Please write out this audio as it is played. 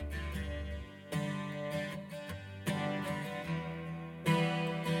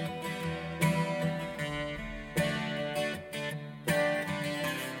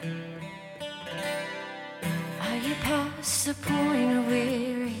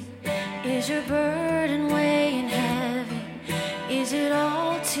Is your burden weighing heavy? Is it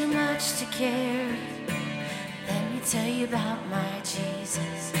all too much to carry? Let me tell you about my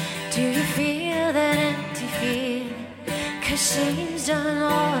Jesus. Do you feel that empty feeling? 'Cause shame's done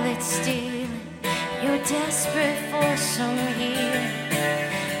all it's stealing. You're desperate for some healing.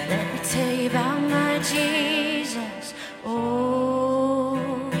 Let me tell you about my Jesus. Oh,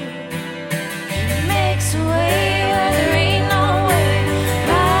 He makes a way where there ain't no way.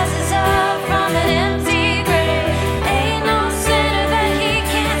 Rises up from an empty grave. Ain't no sinner that He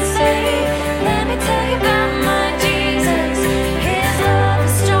can't save. Let me tell you about my Jesus. His love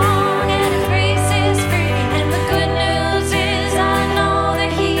is strong and His grace is free. And the good news is I know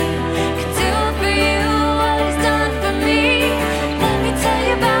that He can do for you what He's done for me. Let me tell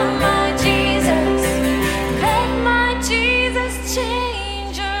you about my Jesus. Let my Jesus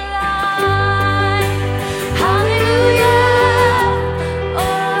change your life. Hallelujah.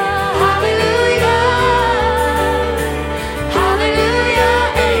 Oh, hallelujah. Hallelujah.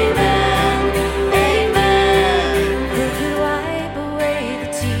 Amen. Amen. Who could wipe away the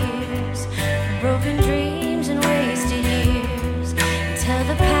tears from broken dreams and wasted years? Tell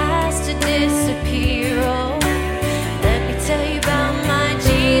the past to disappear.